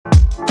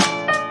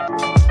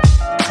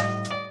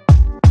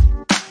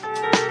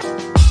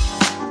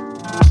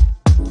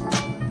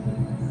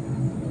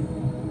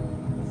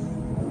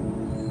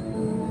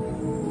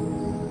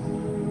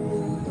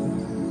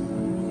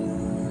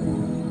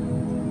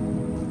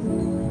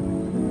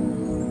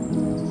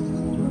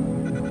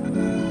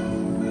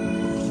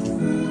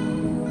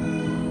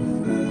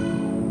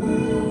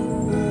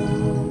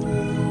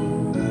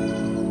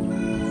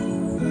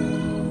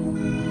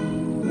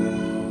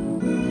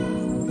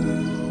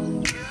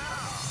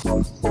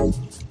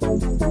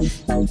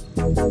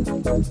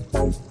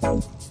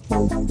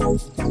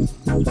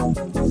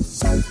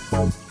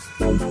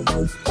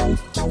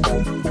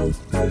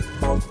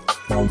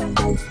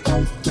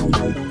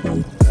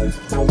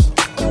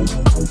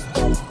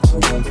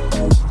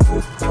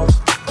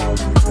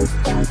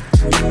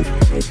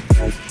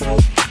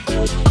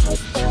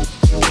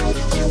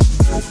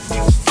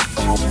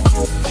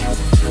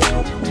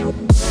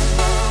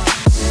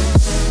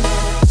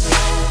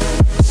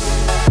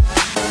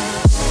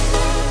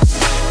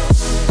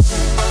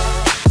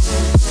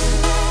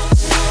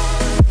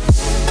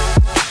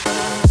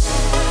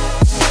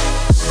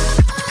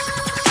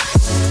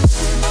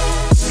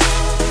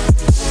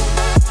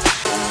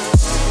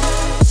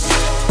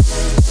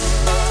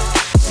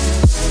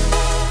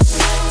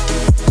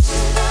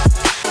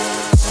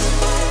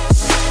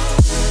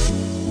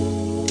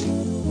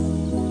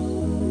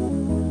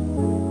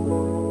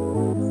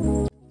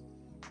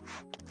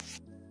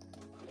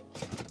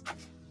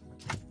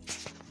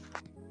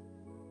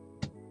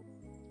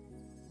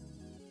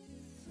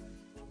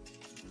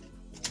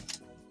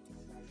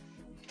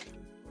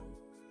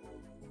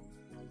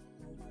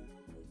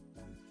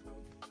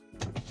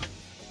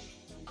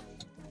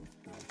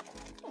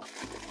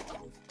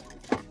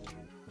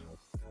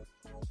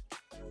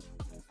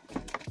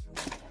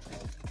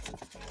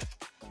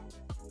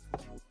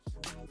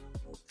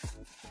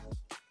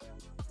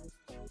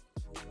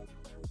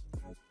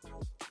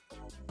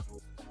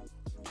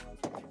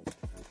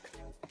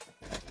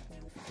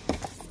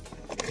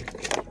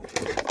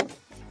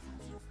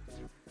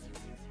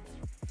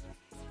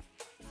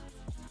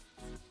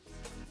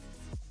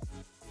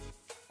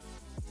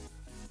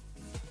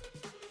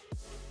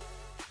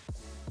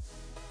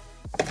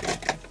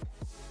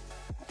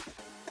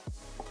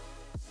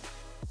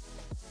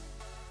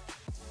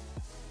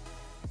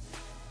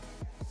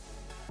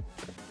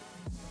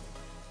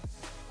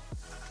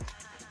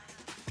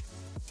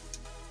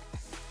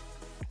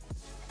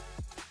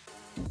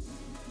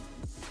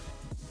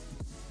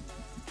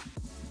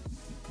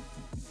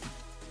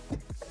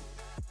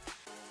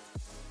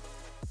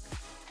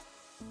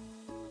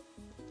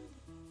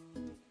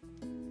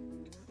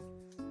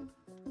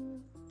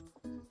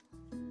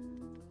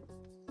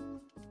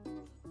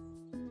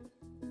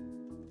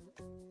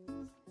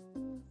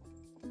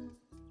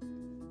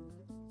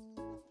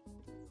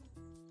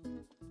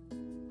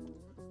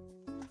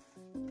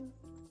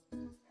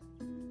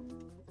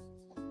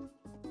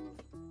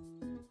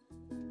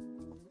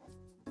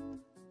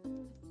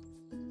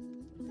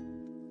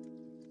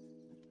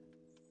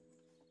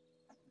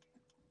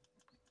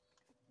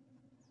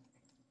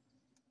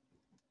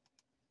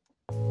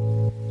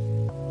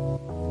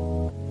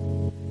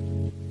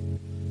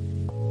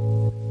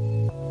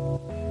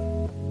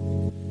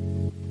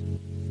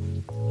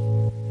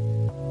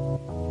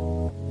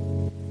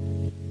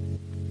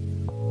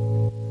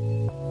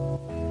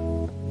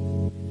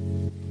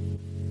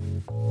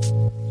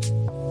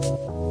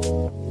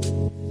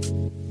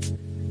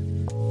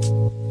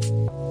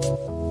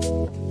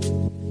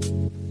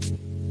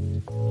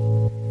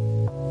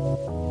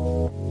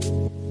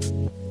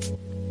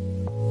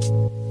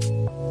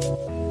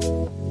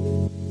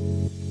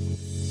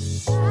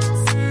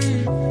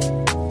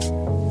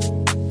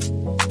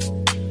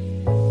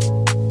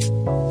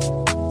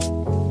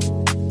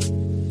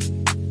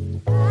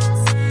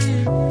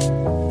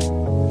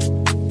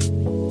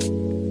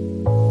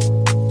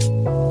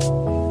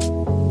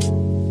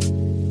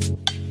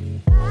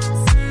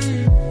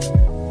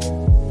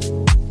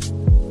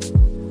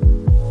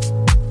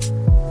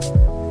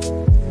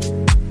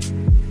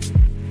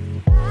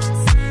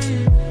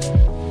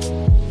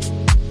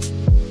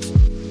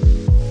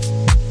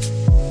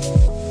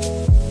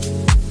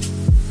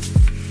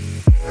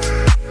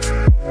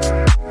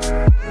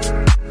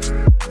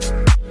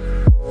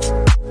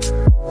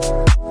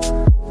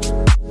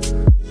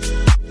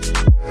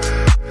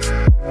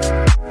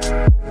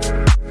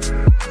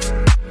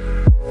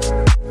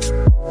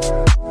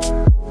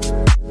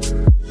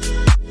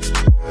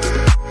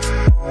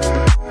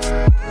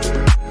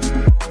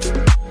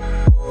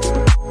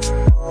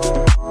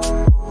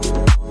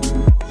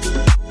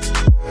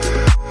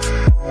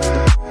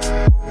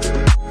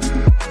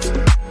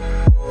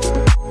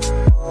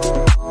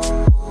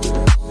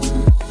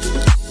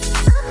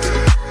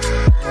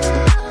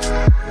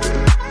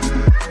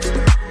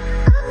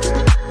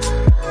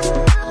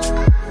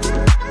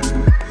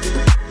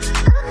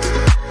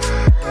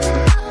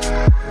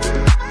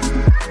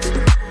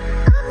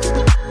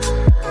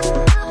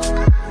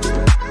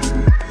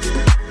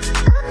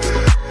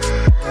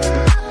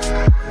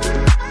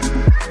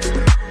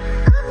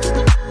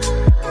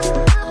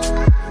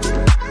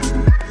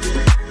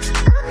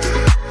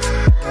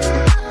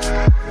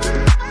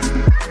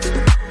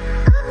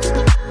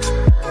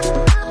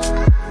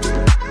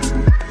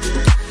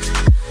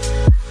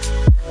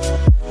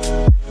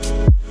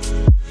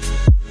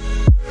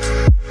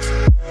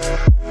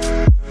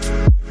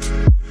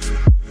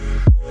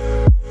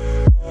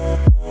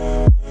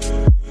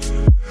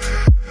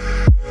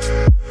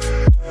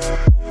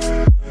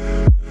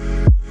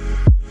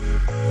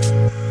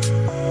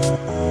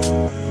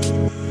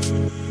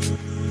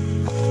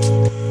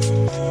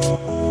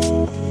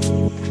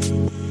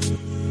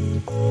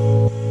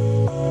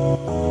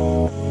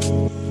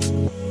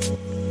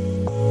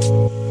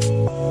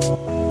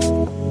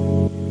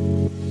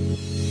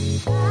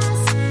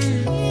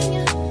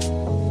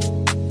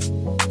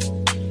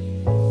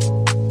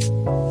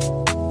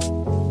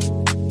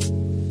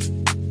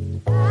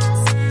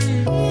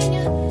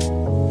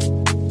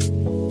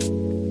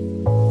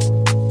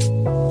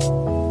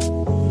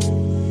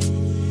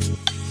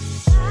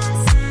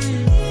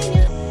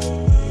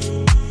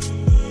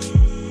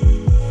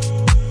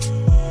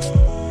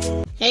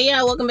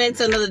y'all, welcome back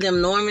to another Them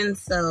Norman.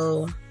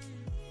 So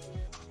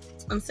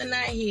I'm sitting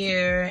out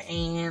here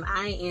and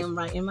I am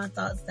writing my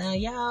thoughts down,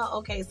 y'all.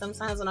 Okay,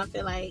 sometimes when I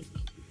feel like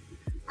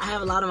I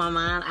have a lot on my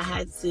mind, I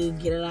had to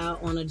get it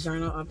out on a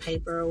journal or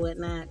paper or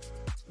whatnot.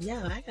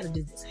 Yeah, I gotta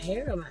do this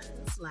hair of mine.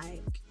 It's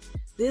like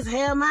this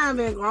hair of mine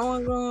been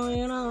growing,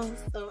 you know.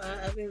 So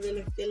I've been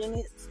really feeling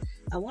it.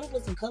 I want to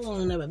put some color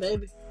on there, but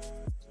baby,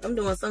 I'm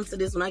doing something to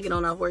this when I get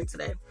on off work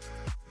today.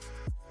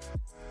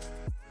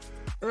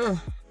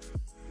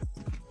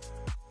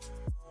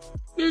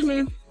 Excuse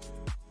me.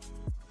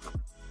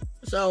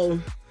 So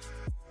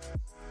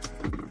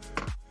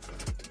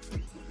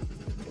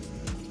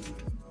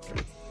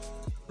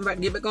I'm about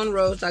to get back on the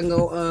road so I can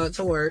go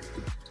to work.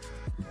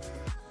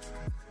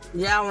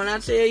 Yeah, when I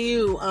tell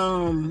you,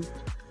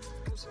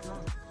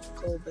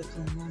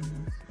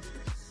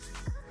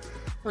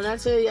 when I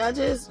tell you, I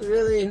just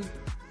really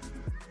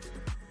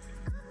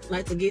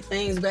like to get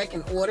things back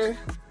in order.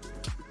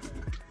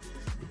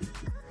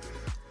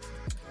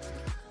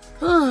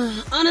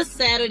 On a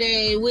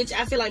Saturday, which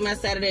I feel like my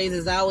Saturdays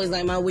is always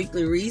like my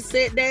weekly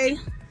reset day.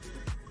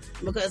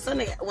 Because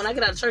Sunday, when I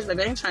get out of church,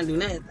 baby, I ain't trying to do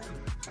nothing.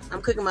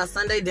 I'm cooking my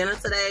Sunday dinner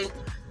today.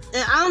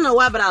 And I don't know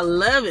why, but I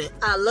love it.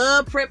 I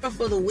love prepping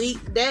for the week.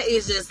 That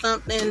is just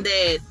something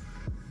that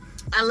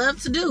I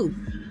love to do.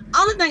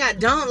 Only thing I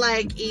don't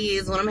like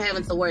is when I'm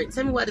having to work.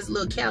 Tell me why this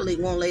little Cowlick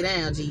won't lay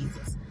down,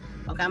 Jesus.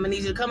 Okay, I'm gonna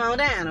need you to come on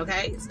down,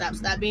 okay?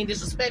 Stop being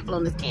disrespectful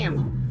on this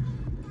camera.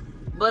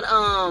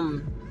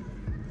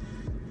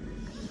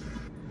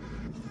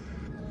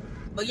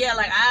 But yeah,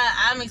 like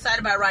I'm excited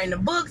about writing the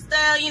books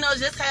down, you know,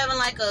 just having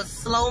like a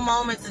slow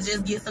moment to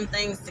just get some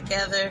things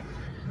together.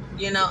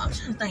 You know, I'm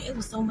trying to think, it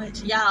was so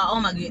much. Y'all, oh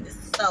my goodness.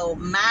 So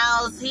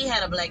Miles, he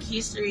had a Black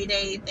History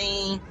Day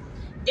thing.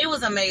 It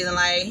was amazing.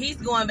 Like, he's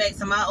going back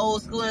to my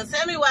old school. And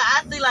tell me why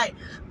I see like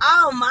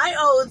all my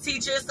old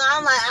teachers. So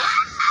I'm like,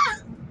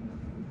 ah!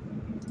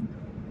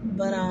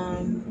 But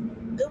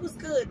it was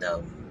good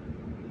though.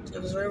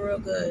 It was real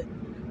good.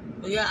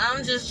 But yeah,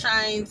 I'm just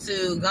trying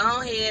to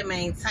go ahead,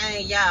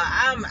 maintain. Y'all,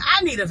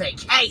 I need a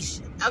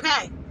vacation.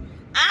 Okay?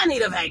 I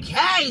need a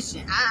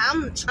vacation.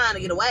 I'm trying to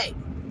get away.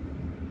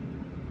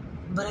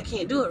 But I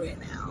can't do it right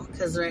now.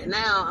 Because right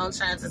now, I'm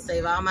trying to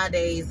save all my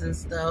days and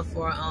stuff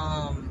for,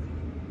 I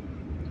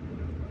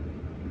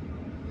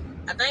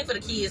think for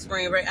the kids'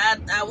 spring break.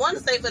 I want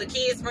to say for the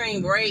kids'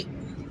 spring break,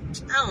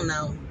 I don't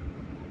know.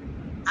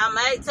 I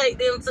might take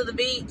them to the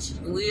beach.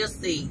 We'll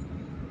see.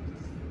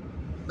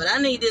 But I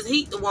need this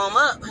heat to warm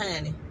up,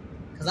 honey.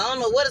 Because I don't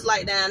know what it's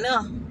like down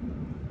there.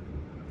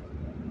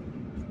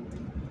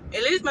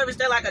 At least maybe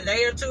stay like a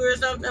day or two or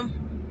something.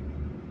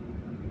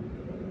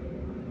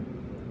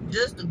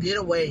 Just to get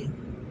away.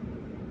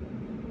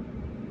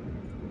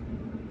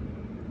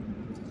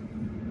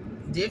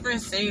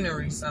 Different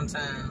scenery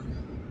sometimes.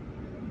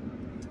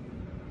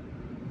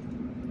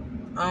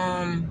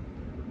 I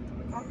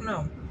don't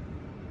know.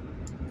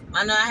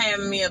 I know I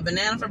had me a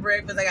banana for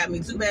breakfast. I got me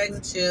 2 bags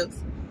of chips.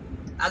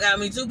 I got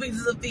me 2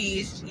 pieces of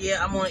fish.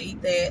 Yeah, I'm gonna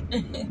eat that.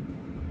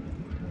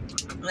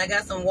 And I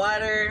got some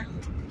water.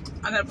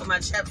 I gotta put my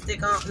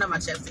chapstick on. Not my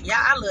chapstick.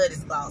 Yeah, I love this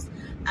gloss.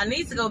 I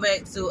need to go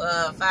back to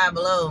Five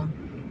Below.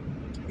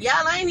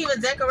 Y'all, I ain't even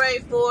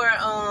decorate for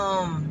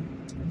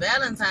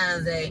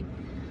Valentine's Day.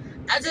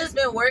 I just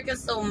been working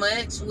so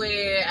much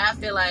where I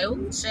feel like,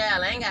 ooh,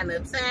 child, I ain't got no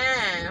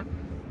time.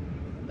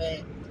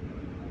 But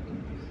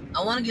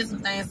I want to get some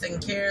things taken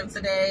care of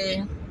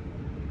today.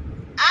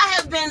 I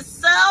have been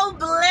so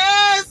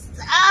blessed.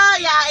 Oh,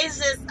 yeah, it's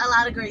just a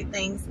lot of great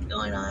things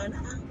going on.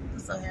 I'm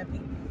so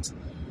happy.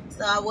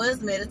 So I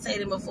was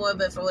meditating before,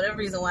 but for whatever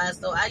reason why,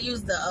 so I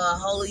use the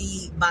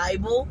Holy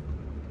Bible.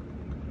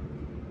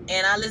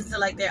 And I listen to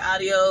like their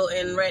audio.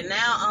 And right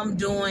now I'm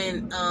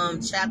doing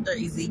chapter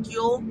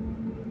Ezekiel.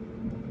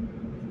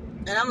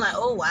 And I'm like,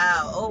 oh,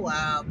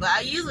 wow. But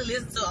I usually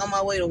listen to it on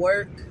my way to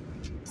work.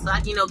 So I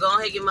can, you know, go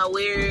ahead and get my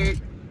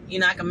word. You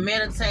know, I can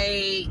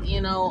meditate,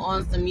 you know,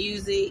 on some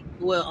music.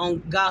 Well,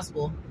 on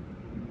gospel.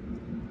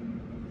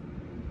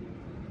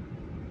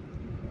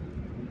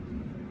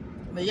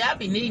 But y'all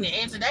be needing it.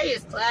 And today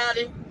is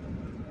cloudy.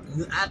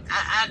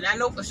 I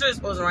know for sure it's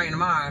supposed to rain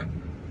tomorrow.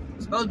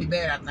 It's supposed to be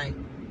bad, I think.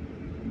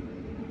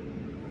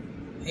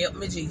 Help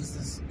me,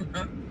 Jesus.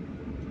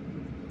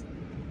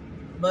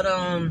 But,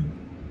 I'm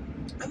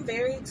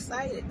very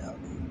excited, though.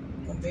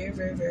 I'm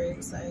very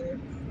excited.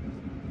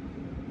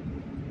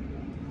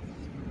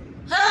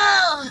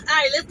 Oh, all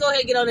right, let's go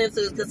ahead and get on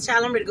into it because,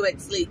 child, I'm ready to go back to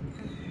sleep.